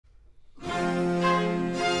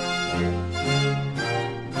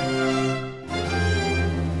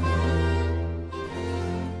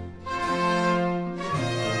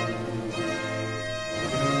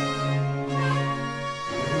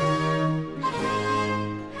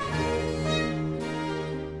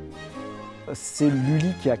C'est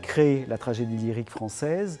Lully qui a créé la tragédie lyrique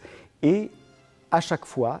française et à chaque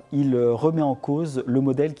fois, il remet en cause le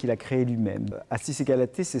modèle qu'il a créé lui-même. Acis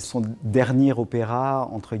Galatée, c'est son dernier opéra,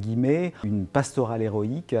 entre guillemets, une pastorale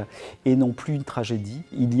héroïque et non plus une tragédie.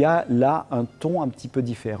 Il y a là un ton un petit peu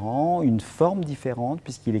différent, une forme différente,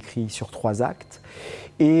 puisqu'il écrit sur 3 actes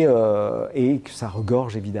et que ça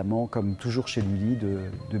regorge évidemment, comme toujours chez Lully,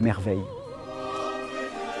 de merveilles.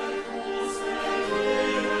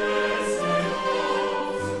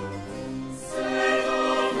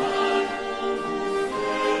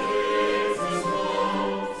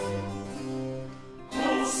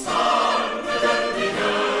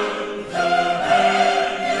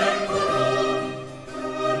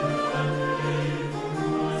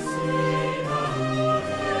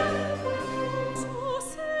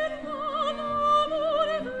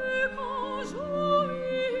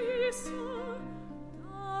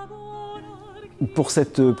 Pour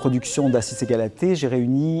cette production d'Acis Galatée, j'ai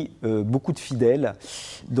réuni beaucoup de fidèles,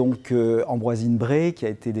 donc Ambroisine Bray, qui a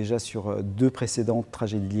été déjà sur 2 précédentes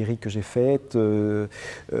tragédies lyriques que j'ai faites,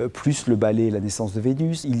 plus le ballet La naissance de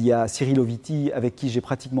Vénus. Il y a Cyril Oviti, avec qui j'ai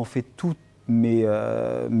pratiquement fait toutes mes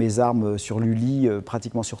armes sur Lully,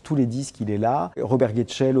 pratiquement sur tous les disques, il est là. Robert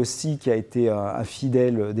Guetschel aussi, qui a été un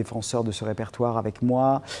fidèle défenseur de ce répertoire avec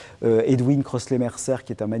moi. Edwin Crossley-Mercer,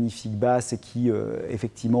 qui est un magnifique basse et qui,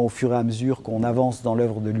 effectivement, au fur et à mesure qu'on avance dans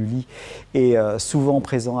l'œuvre de Lully, est souvent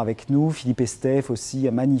présent avec nous. Philippe Estève aussi,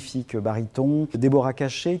 un magnifique baryton. Déborah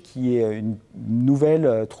Cachet, qui est une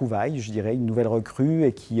nouvelle trouvaille, je dirais, une nouvelle recrue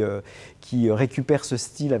et qui récupère ce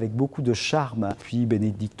style avec beaucoup de charme. Puis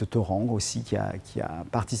Bénédicte Torrent aussi, qui a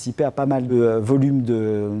participé à pas mal de volumes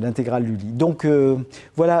de l'intégrale Lully. Donc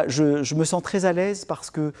voilà, je me sens très à l'aise parce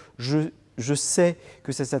que je sais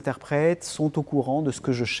que ces interprètes sont au courant de ce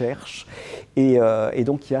que je cherche et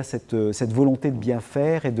donc il y a cette volonté de bien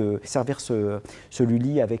faire et de servir ce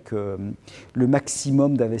Lully avec le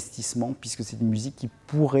maximum d'investissement, puisque c'est une musique qui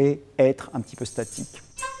pourrait être un petit peu statique.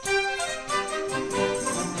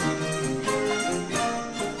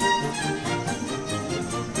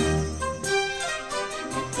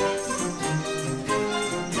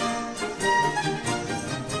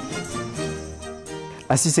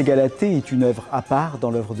 Acis Galatée est une œuvre à part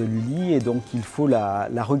dans l'œuvre de Lully et donc il faut la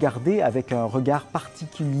regarder avec un regard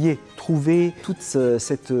particulier, trouver toute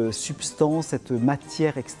cette substance, cette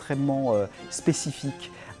matière extrêmement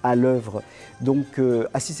spécifique à l'œuvre. Donc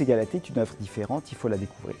Acis Galatée est une œuvre différente, il faut la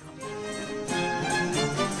découvrir.